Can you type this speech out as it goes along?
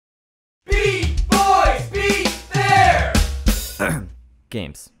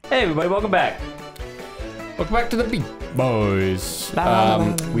games. Hey everybody, welcome back. Welcome back to the Beat Boys.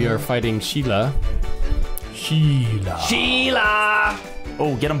 We are fighting Sheila. Sheila!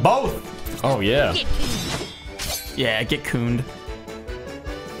 Oh, get them both! Oh, yeah. Yeah, get cooned.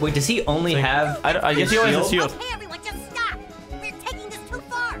 Wait, does he only have... I guess he always has shield. Okay, everyone, just stop. We're taking this too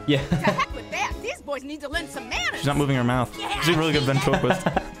far. Yeah. To heck with that. These boys need to learn some manners. She's not moving her mouth. She's doing really good ventriloquist.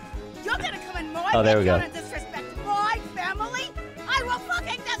 You're gonna come in my Oh, there we go. and disrespect my family? I will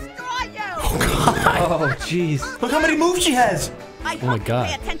fucking destroy you! Oh, jeez. Look how many moves she has! I Oh my hope God.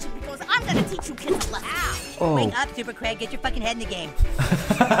 you pay attention because I'm gonna teach you kids a lesson. Oh. Wake up, Super Craig. Get your fucking head in the game.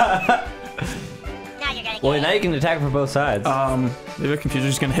 Now you're gonna Well, now you can attack from both sides. Maybe a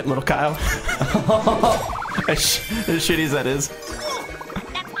computer's gonna hit little Kyle. As shitty as that is.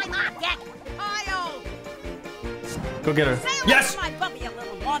 That's my mom, Dick. Kyle! Go get her. Say hello Yes! to my puppy, you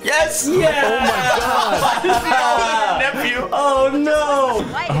little monster. Yes! Yeah! Nephew! Oh no!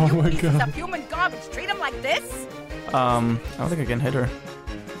 Why Oh you my pieces God. of human garbage treat him like this? I don't think I can hit her.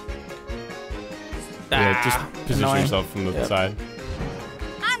 Yeah, just position annoying. yourself from the Yep. side.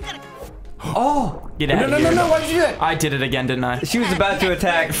 I'm gonna... Oh! Get out of here. No, why'd you do that? I did it again, didn't I? She was about to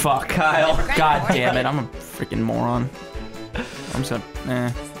attack. Fuck, Kyle. God damn it, I'm a freaking moron. I'm just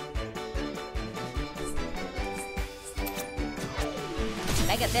gonna,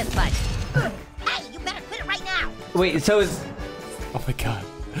 Mega fist punch. Hey, you better quit it right now. Wait, so is... Oh my God.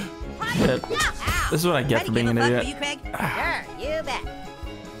 Shit. Ow. This is what I get Ready for to being give an a fuck idiot. for you, Craig? Sure, you bet.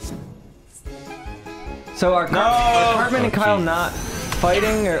 So are Cartman and Oh, Kyle geez. not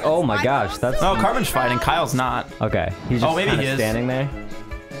fighting? Or... Oh my gosh, that's... No, Carmen's fighting, Kyle's not. Okay, he's just Oh, maybe kind he of is. standing there.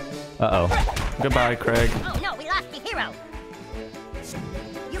 Uh-oh. Goodbye, Craig. Oh no, we lost the hero.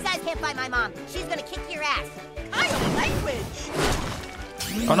 You guys can't fight my mom. She's gonna kick your ass. Kyle, language.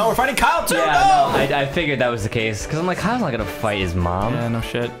 Oh no, we're fighting Kyle too! Yeah, no! no, I figured that was the case. Because I'm like, Kyle's not gonna fight his mom. Yeah, no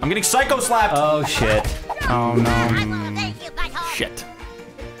shit. I'm getting psycho slapped! Oh, shit. Oh no. I will thank you, butthole. Shit.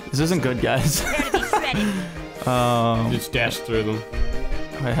 This isn't good, guys. Prepare to be shredded. Just dash through them.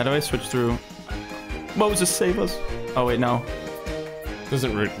 Wait, how do I switch through? Moses, save us. Oh wait, no.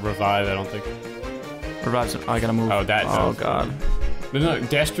 Doesn't revive, I don't think. Revives. Oh, I gotta move. Oh, that Oh does. god. No,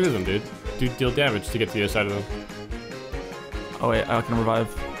 dash through them, dude. Deal damage to get to the other side of them. Oh wait, I can revive.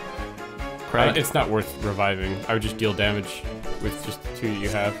 Craig. It's not worth reviving. I would just deal damage with just the two you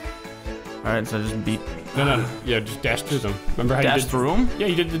have. Alright, so I just beat. No. Yeah, just dash through them. Remember how you Dash did? through him? Yeah,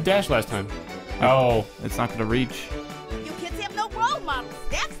 you did the dash last time. Oh. It's not gonna reach. You kids have no role models.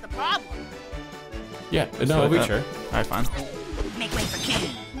 That's the problem. Yeah, So no, we that- sure. Alright, fine. Make way for King.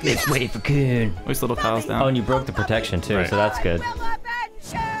 Make way for Coon. At least little Kyle's down. Oh, and you broke the protection too, Right. so that's good. I will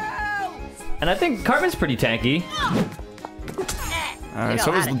avenge you. And I think Cartman's pretty tanky. Alright,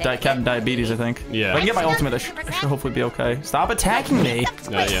 so is Captain Diabetes, I think. Yeah. If I can get my ultimate, I should hopefully be okay. Stop attacking me!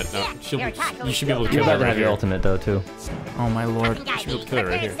 No, yeah, no. You should be able to You're kill about that to right have your here. ultimate though, too. Oh my lord. Should be able to kill it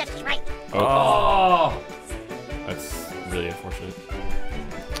right here. Right. Oh, that's really unfortunate.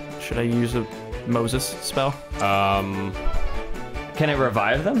 Should I use a Moses spell? Can it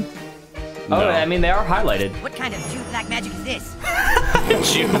revive them? No. Oh, I mean, they are highlighted. What kind of Jew black magic is this?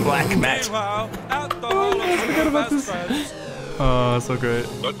 June Black Match. Oh, so great.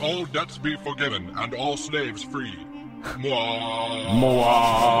 Let all debts be forgiven and all slaves free.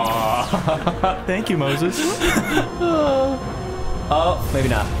 Mwah. Thank you, Moses. Oh, maybe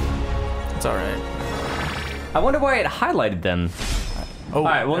not. It's alright. I wonder why it highlighted them. Oh,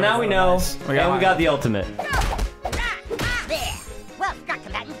 Alright, well now we know, nice. and we got the ultimate. There. Well struck,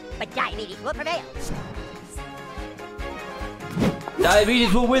 combatant, but diabetes will prevail.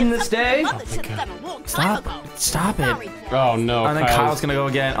 Diabetes will win this day. Mother should have done a long time ago. Stop it. Sorry, Jack. Oh no, And then Kyle's gonna go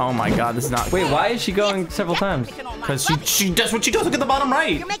again. Oh my god, this is not. Wait, why is she going several times? Because she does what she does. Look at the bottom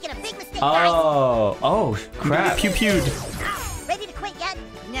right. You're making a big mistake, guys. Oh, crap. Pew pewed. Ready to quit yet?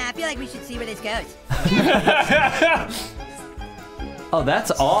 Nah, I feel like we should see where this goes. Oh,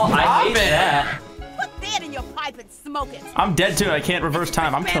 that's all? I hate that. Put that in your pipe and smoke it. I'm dead too. I can't reverse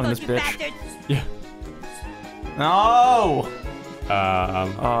time. I'm killing this You bitch. bastards. Yeah. No.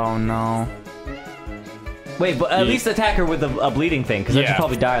 Um. Oh no. Wait, but at least attack her with a bleeding thing, because then she'll Yeah.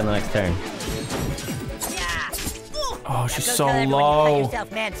 probably die on the next turn. Yeah. Oh, she's Go so tell everyone you cut low. yourself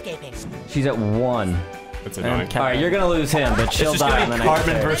manscaping. She's at 1. That's annoying. Cat- Alright, you're gonna lose him, but she'll It's just die on gonna the be next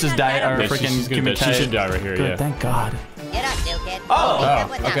Cartman turn. versus Diet or Yeah, freaking she's gonna die. She should die right here. Good, Yeah. thank God. Get up, new kid. Oh.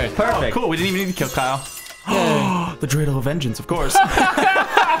 Okay. Perfect. Cool. We didn't even need to kill Kyle. The Dreidel of Vengeance, of course.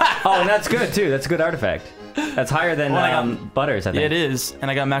 Oh, and that's good too. That's a good artifact. That's higher than Well, I got- Butters, I think. It is, and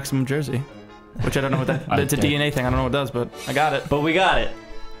I got maximum jersey, which I don't know what that. It's a Okay. DNA thing. I don't know what it does, but I got it. But we got it.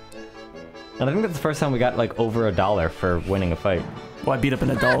 And I think that's the first time we got like over $1 for winning a fight. Well, I beat up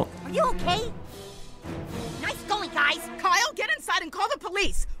an adult. Are you okay? Nice going, guys. Kyle, get inside and call the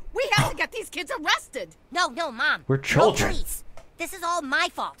police. We have to get these kids arrested. No, Mom. We're children. No, please. This is all my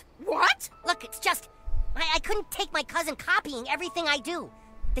fault. What? Look, it's just... I couldn't take my cousin copying everything I do.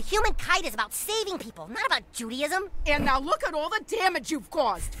 The human kite is about saving people, not about Judaism. And now look at all the damage you've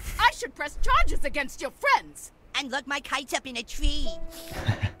caused. I should press charges against your friends. And look, my kite's up in a tree.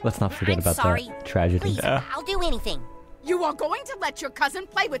 Let's not forget I'm about sorry. that tragedy. Please, I'll do anything. You are going to let your cousin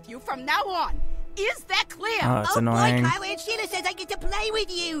play with you from now on. Is that clear? Oh, that's Oh annoying. boy, Kyle, Aunt Sheila says I get to play with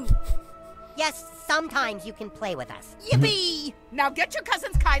you. Yes, sometimes you can play with us. Yippee! Now get your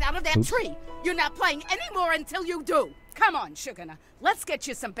cousin's kite out of that tree. You're not playing anymore until you do. Come on, Sugarna. Let's get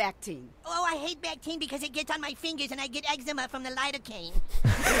you some Bactine. Oh, I hate Bactine because it gets on my fingers and I get eczema from the lidocaine.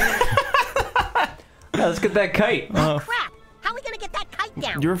 Yeah, let's get that kite. Crap! How are we gonna get that kite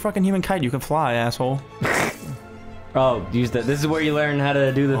down? You're a fucking human kite. You can fly, asshole. Oh, use that. This is where you learn how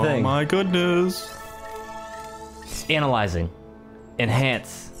to do the Oh thing. my goodness. Analyzing.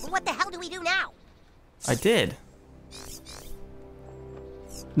 Enhance. What the hell do we do now? I did.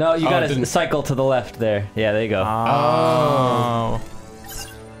 No, you gotta didn't- cycle to the left there. Yeah, there you go. Oh.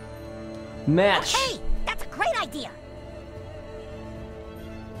 Match. Hey, that's a great idea.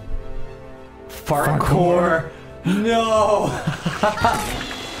 Fartkour. No.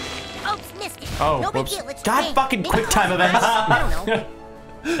 Oops, missed it. Oh, no big whoops. deal. It's God fine. fucking Maybe quick time events. I don't know.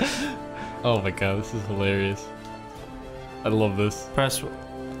 Oh my god, this is hilarious. I love this. Press.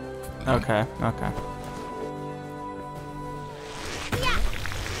 Okay, okay.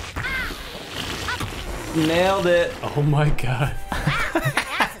 Nailed it. Oh my god. My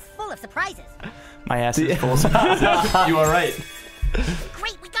ass is full of surprises. My ass is full of surprises. You are right.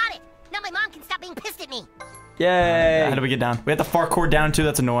 Great, we got it. Now my mom can stop being pissed at me. Yay. How do we get down? We have the FARTKOUR down too.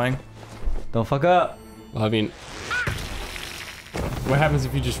 That's annoying. Don't fuck up. Well, I mean, what happens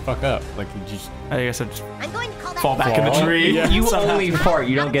if you just fuck up? Like, you just... I guess I just I'm going to call that. fall back in the Fall? tree. Yeah. You Somehow. only fart.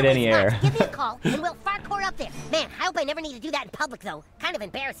 You don't get any air. Give me a call and we'll fartkour up there. Man, I hope I never need to do that in public though. Kind of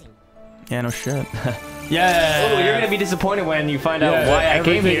embarrassing. Yeah, no shit. Yeah. Oh, you're gonna be disappointed when you find out why I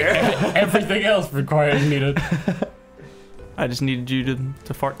came here. Everything else requires me to... I just needed you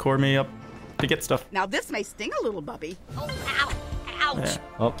to FARTKOur me up to get stuff. Now this may sting a little, Bubby. Oh, ow. Ouch. Yeah.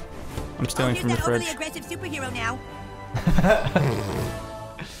 Oh, I'm stealing Here's from the that overly fridge. aggressive superhero now.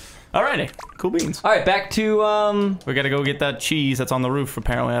 Alrighty. Cool beans. all right. Back to We gotta go get that cheese that's on the roof,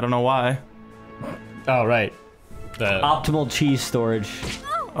 apparently. I don't know why. Oh, right. The... optimal cheese storage.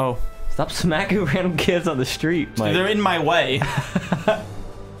 Oh. Stop smacking random kids on the street, Mike. They're in my way.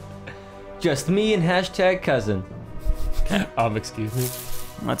 Just me and hashtag cousin. excuse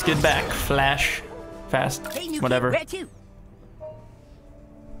me. Let's get back. Flash. Fast. Hey, new Whatever. kid, where to?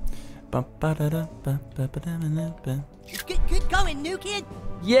 Good going, new kid.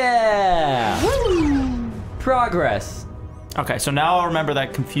 Yeah. Progress. Okay, so now I'll remember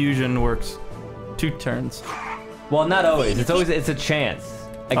that confusion works 2 turns. Well, not always. It's a chance.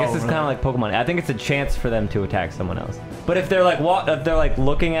 I guess Oh, it's really? kind of like Pokemon. I think it's a chance for them to attack someone else. But if they're like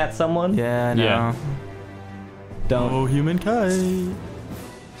looking at someone, Yeah, I know. Yeah. don't. Oh, human kite.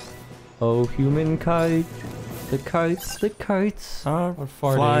 Oh, human kite. The kites Are farting.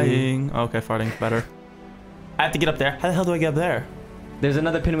 flying. Okay, farting's better. I have to get up there. How the hell do I get up there? There's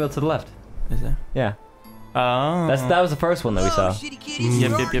another pinwheel to the left. Is there? Yeah. Oh. That was the first one that we Oh, saw. shitty kid, it's Yep,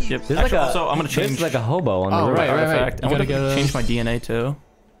 your yep, yep, yep. There's like Actually, a also, I'm gonna there's change like a hobo on the Oh, roof. right. artifact. You I'm gonna gotta get, change my DNA too.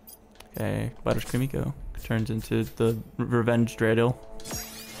 Okay, Butterscream Eco turns into the Revenge Dreidel.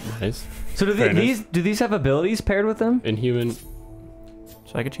 Nice. So do Fair these have abilities paired with them? Inhuman. So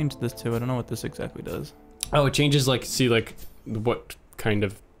I could change this too. I don't know what this exactly does. Oh, it changes, like, see, like, what kind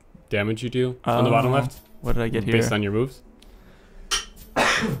of damage you do on the bottom Oh, left. What did I get here? Based on your moves.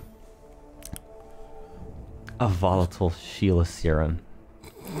 A volatile Sheila serum.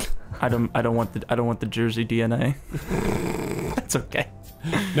 I don't want the Jersey DNA. That's okay.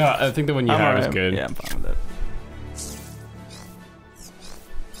 No, I think the one you have is alright. good. Yeah, I'm fine with it.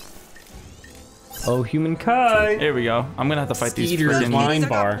 Oh, human kite. Here we go. I'm gonna have to fight these Eater freaking. wine I got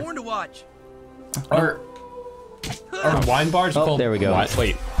bar. porn to watch. Are wine bars Oh, called... there we go.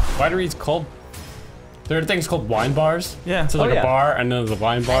 Wait, wineries called... There are things called wine bars? Yeah. So like yeah. a bar and then there's a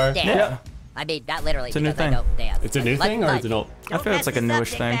wine bar. Damn. Yeah. I mean, that literally It's a new because I thing. know they have. It's a new thing or it's an old... I feel it's like a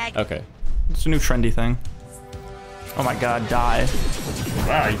newish thing. Okay. It's a new trendy thing. Oh my god, die.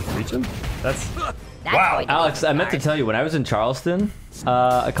 Wow, you can reach them? That's... That's Wow. going to be Alex, I meant to hard. tell you, when I was in Charleston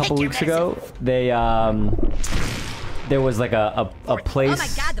a couple Take your weeks ago, they there was like a place, Oh my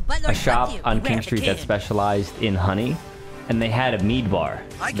God, the butler a shop fucked you. on Beware King of the Street that kid. specialized in honey, and they had a mead bar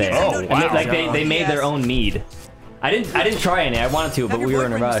I can't there. say no Oh, to wow. And they, that. they made their own mead. I didn't try any. I wanted to, but we were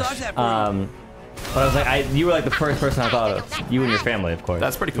in a rush. But I was like, you were like the first person I thought of. You and your family, of course.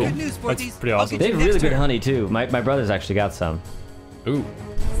 That's pretty cool. That's pretty awesome. They have really good honey too. My brothers actually got some. Ooh.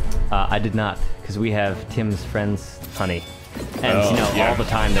 I did not, because we have Tim's friend's honey, and Oh, you know yeah. all the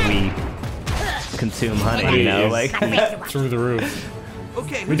time that we consume honey, you know, like. Through the roof.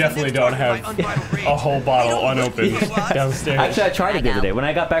 Okay, We definitely don't have a whole bottle unopened downstairs. Actually, I tried it the other day. When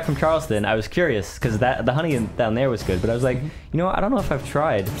I got back from Charleston, I was curious because the honey down there was good. But I was like, you know what? I don't know if I've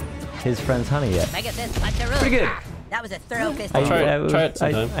tried his friend's honey yet. Pretty good. That was a thorough fist. Try it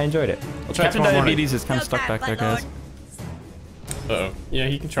sometime. I enjoyed it. We'll try it Captain tomorrow morning. Diabetes is kind of stuck back there, guys. Uh-oh. Yeah,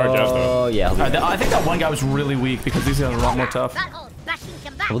 he can charge out though. Oh yeah. I think that one guy was really weak because these guys are a lot more tough.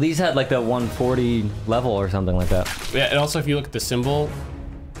 Well, these had like the 140 level or something like that. Yeah, and also if you look at the symbol,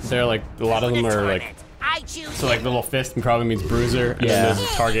 they're like a lot of them are like so like the little fist probably means bruiser, and then there's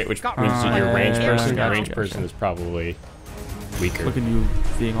a target which means that you're a ranged person. A ranged person is probably weaker. Look at you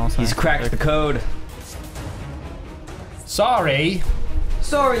being all He's cracked the code. Sorry.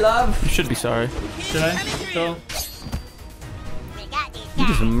 Sorry, love. You should be sorry. Should I? Go. You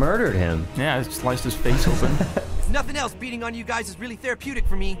just murdered him. Yeah, I sliced his face open. Nothing else beating on you guys is really therapeutic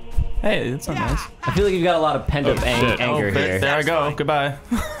for me. Hey, that's not nice. I feel like you've got a lot of pent up anger here. There I go. Goodbye.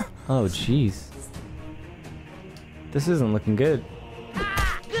 Oh, jeez. This isn't looking good.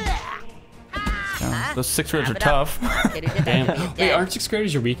 Yeah, those 6th graders are tough. Damn. Wait, aren't 6th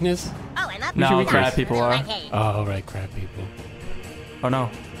graders your weakness? No, crab people are. Oh, right, crab people. Oh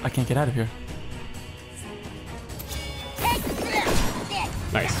no, I can't get out of here.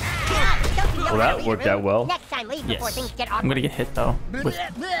 Nice. Well, that worked out well. Next time, leave before Yes. things get I'm awkward. gonna get hit though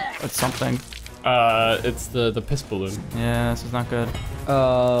with something. It's the piss balloon. Yeah, this is not good.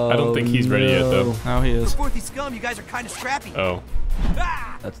 I don't think he's ready yet though. No, he is. For Fourthy Scum, you guys are kind of scrappy. Oh.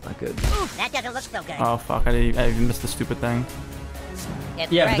 That's not good. That doesn't look so good. Oh fuck! I even missed the stupid thing.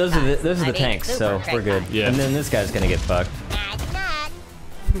 It's Yeah, but those are break the time. I mean, tanks, super so break we're good. time. Yeah. And then this guy's gonna get fucked. Nah, it's not.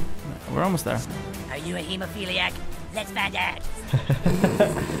 We're almost there. Are you a hemophiliac? Let's find out.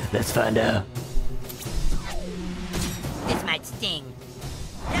 Let's find out. This might sting.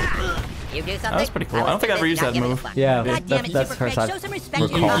 You do something? That was pretty cool. I don't think I ever used that move. Yeah, God damn it, that's Super first Craig, I show some respect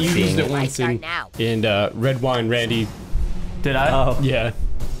to recall your You hobby. used it seeing. once Start now. in Red Wine Randy. Did I? Oh, Yeah.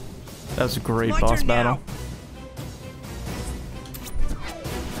 That was a great My boss turn battle.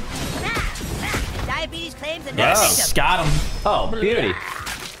 Diabetes claims and Yes, got him. oh, beauty.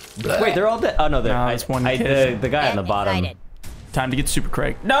 Wait, they're all dead. Oh no, No, it's one kid. the guy on the bottom. Excited. Time to get Super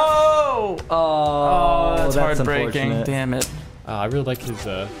Craig. No! Oh, that's heartbreaking. unfortunate. Damn it. I really like his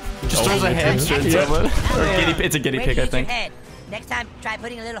Just throws a hamster into it. Or it's a guinea pig, I Radiate your think. head. Next time, try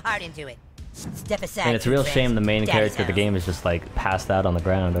putting a little heart into it. Step aside. And it's a real friends. shame the main Daddy's character of the house. game is just like passed out on the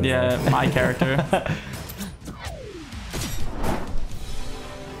ground. over Yeah, there. my character.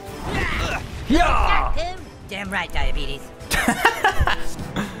 Yeah! Dude, damn right, diabetes.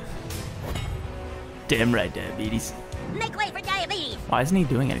 Damn right, diabetes. Make way for diabetes. Why isn't he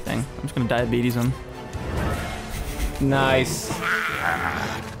doing anything? I'm just gonna diabetes him. Nice.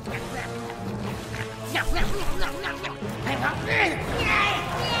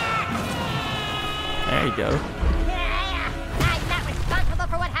 There you go. I'm not responsible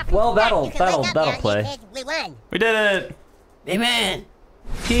for what happened. Well, that'll You can wake up that'll now. play. We won. We did it! Amen.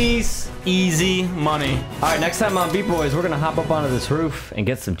 Peace. Easy money. All right, next time on Beat Boys, we're gonna hop up onto this roof and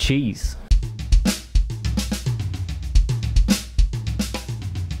get some cheese.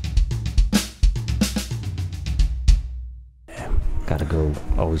 Gotta go.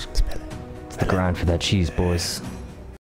 Always. It's the grind for that cheese, boys.